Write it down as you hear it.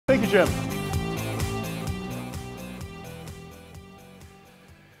Jim.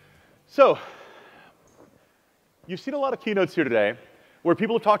 So, you've seen a lot of keynotes here today where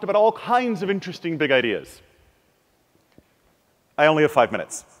people have talked about all kinds of interesting big ideas. I only have 5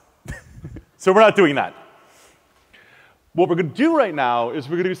 minutes. So we're not doing that. What we're going to do right now is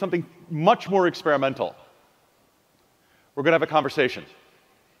we're going to do something much more experimental. We're going to have a conversation.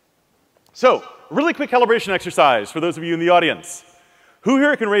 So, a really quick calibration exercise for those of you in the audience. Who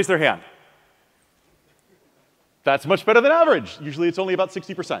here can raise their hand? That's much better than average. Usually it's only about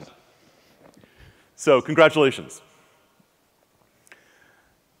 60%. So, congratulations.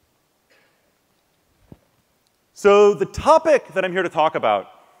 So, the topic that I'm here to talk about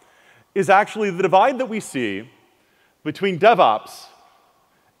is actually the divide that we see between DevOps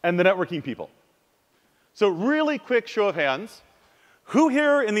and the networking people. So, really quick show of hands. Who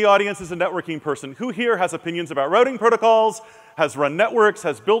here in the audience is a networking person? Who here has opinions about routing protocols, has run networks,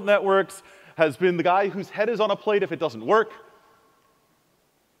 has built networks, has been the guy whose head is on a plate if it doesn't work?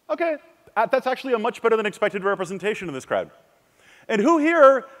 OK, that's actually a much better than expected representation in this crowd. And who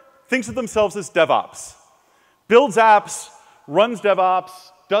here thinks of themselves as DevOps? Builds apps, runs DevOps,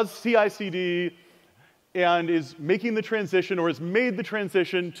 does CI/CD, and is making the transition or has made the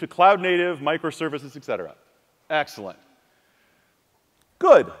transition to cloud native, microservices, et cetera. Excellent.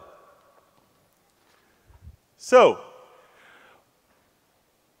 Good. So,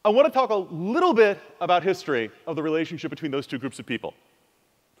 I want to talk a little bit about history of the relationship between those two groups of people.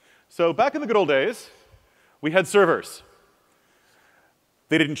 So, back in the good old days, we had servers.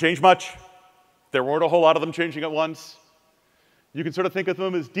 They didn't change much. There weren't a whole lot of them changing at once. You can sort of think of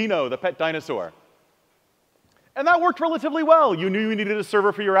them as Dino, the pet dinosaur. And that worked relatively well. You knew you needed a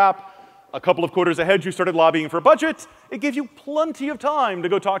server for your app. A couple of quarters ahead, you started lobbying for budget. It gave you plenty of time to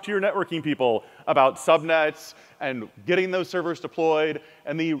go talk to your networking people about subnets and getting those servers deployed.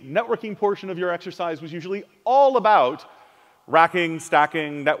 And the networking portion of your exercise was usually all about racking,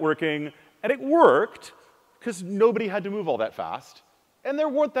 stacking, networking. And it worked because nobody had to move all that fast. And there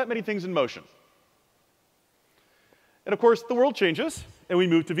weren't that many things in motion. And of course, the world changes, and we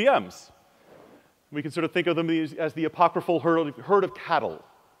move to VMs. We can sort of think of them as the apocryphal herd of cattle.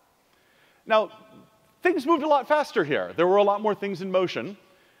 Now, things moved a lot faster here. There were a lot more things in motion.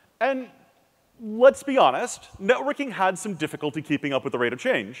 And let's be honest, networking had some difficulty keeping up with the rate of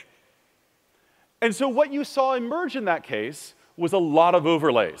change. And so what you saw emerge in that case was a lot of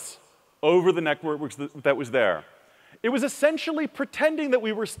overlays over the network that was there. It was essentially pretending that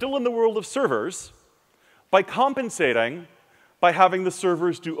we were still in the world of servers by compensating by having the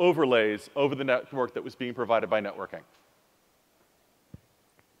servers do overlays over the network that was being provided by networking.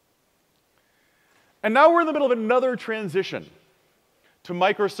 And now we're in the middle of another transition to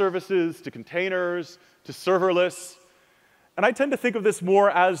microservices, to containers, to serverless. And I tend to think of this more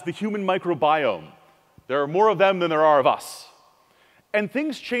as the human microbiome. There are more of them than there are of us. And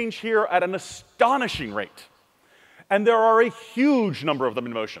things change here at an astonishing rate. And there are a huge number of them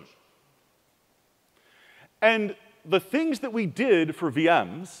in motion. And the things that we did for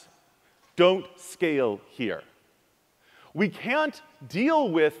VMs don't scale here. We can't deal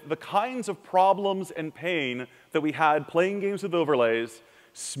with the kinds of problems and pain that we had playing games with overlays,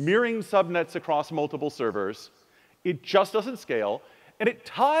 smearing subnets across multiple servers. It just doesn't scale, and it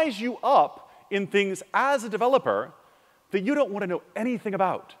ties you up in things as a developer that you don't want to know anything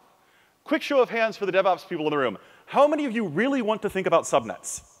about. Quick show of hands for the DevOps people in the room. How many of you really want to think about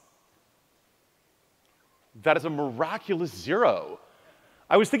subnets? That is a miraculous 0.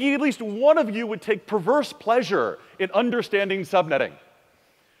 I was thinking at least one of you would take perverse pleasure in understanding subnetting.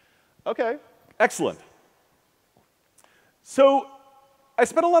 OK, excellent. So I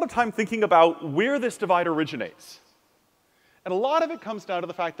spent a lot of time thinking about where this divide originates. And a lot of it comes down to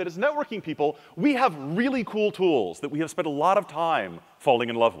the fact that as networking people, we have really cool tools that we have spent a lot of time falling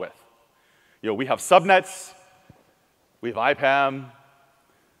in love with. We have subnets, we have IPAM,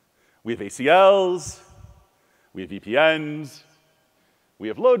 we have ACLs, we have VPNs, we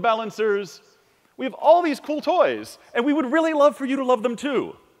have load balancers. We have all these cool toys, and we would really love for you to love them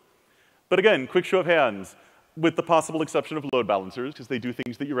too. But again, quick show of hands, with the possible exception of load balancers, because they do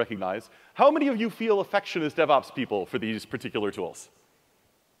things that you recognize. How many of you feel affection as DevOps people for these particular tools?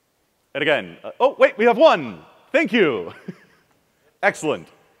 And again, oh, wait, we have one. Thank you. Excellent.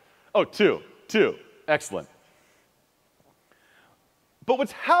 Oh, two. Excellent. But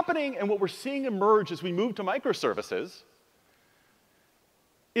what's happening and what we're seeing emerge as we move to microservices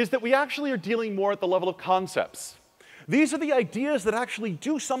is that we actually are dealing more at the level of concepts. These are the ideas that actually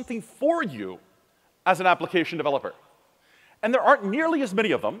do something for you as an application developer. And there aren't nearly as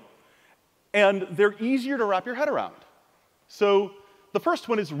many of them, and they're easier to wrap your head around. So the first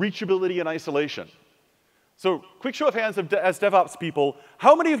one is reachability and isolation. So quick show of hands as DevOps people,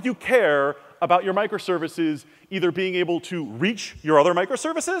 how many of you care about your microservices either being able to reach your other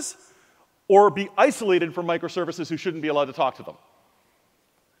microservices or be isolated from microservices who shouldn't be allowed to talk to them?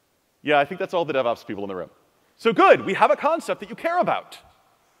 Yeah, I think that's all the DevOps people in the room. So good, we have a concept that you care about.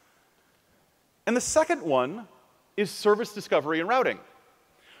 And the second one is service discovery and routing.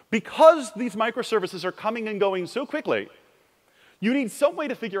 Because these microservices are coming and going so quickly, you need some way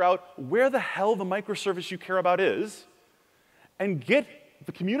to figure out where the hell the microservice you care about is and get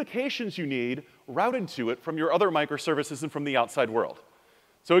the communications you need routed to it from your other microservices and from the outside world.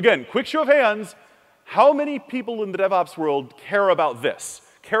 So again, quick show of hands, how many people in the DevOps world care about this?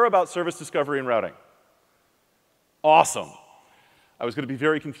 Care about service discovery and routing? Awesome. I was going to be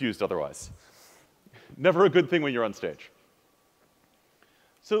very confused otherwise. Never a good thing when you're on stage.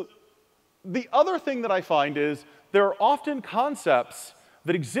 So the other thing that I find is there are often concepts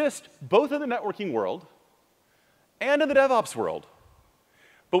that exist both in the networking world and in the DevOps world,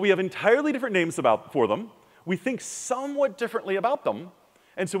 but we have entirely different names for them. We think somewhat differently about them,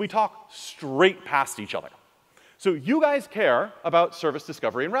 and so we talk straight past each other. So you guys care about service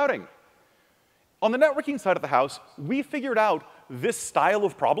discovery and routing. On the networking side of the house, we figured out this style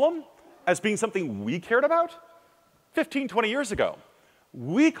of problem as being something we cared about 15, 20 years ago.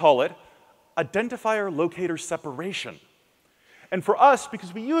 We call it identifier locator separation. And for us,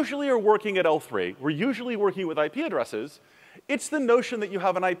 because we usually are working at L3, we're usually working with IP addresses, it's the notion that you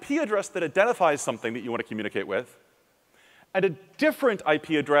have an IP address that identifies something that you want to communicate with, and a different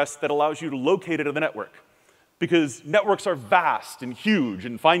IP address that allows you to locate it in the network. Because networks are vast and huge,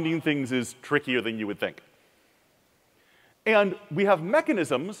 and finding things is trickier than you would think. And we have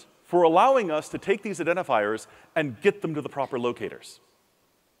mechanisms for allowing us to take these identifiers and get them to the proper locators.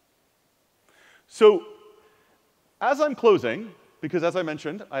 So as I'm closing, because as I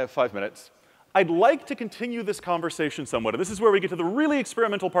mentioned, I have 5 minutes, I'd like to continue this conversation somewhat. And this is where we get to the really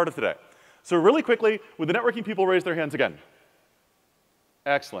experimental part of today. So really quickly, would the networking people raise their hands again?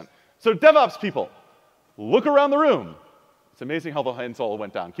 Excellent. So DevOps people, look around the room. It's amazing how the hands all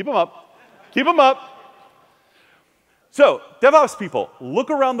went down. Keep them up. Keep them up. So DevOps people, look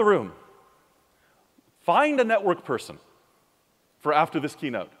around the room. Find a network person for after this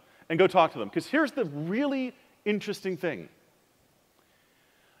keynote and go talk to them. Because here's the really interesting thing.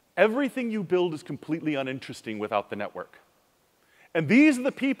 Everything you build is completely uninteresting without the network. And these are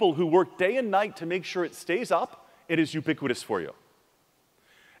the people who work day and night to make sure it stays up, it is ubiquitous for you.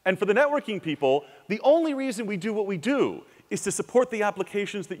 And for the networking people, the only reason we do what we do is to support the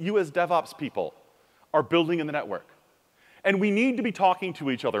applications that you as DevOps people are building in the network. And we need to be talking to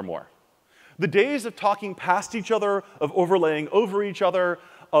each other more. The days of talking past each other, of overlaying over each other,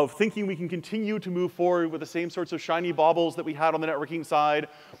 of thinking we can continue to move forward with the same sorts of shiny baubles that we had on the networking side,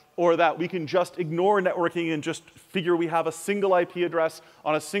 or that we can just ignore networking and just figure we have a single IP address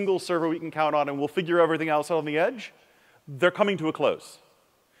on a single server we can count on and we'll figure everything else out on the edge, they're coming to a close.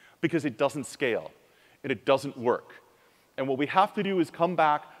 Because it doesn't scale, and it doesn't work. And what we have to do is come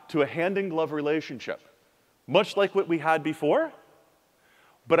back to a hand-in-glove relationship, much like what we had before,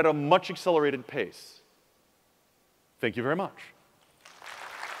 but at a much accelerated pace. Thank you very much.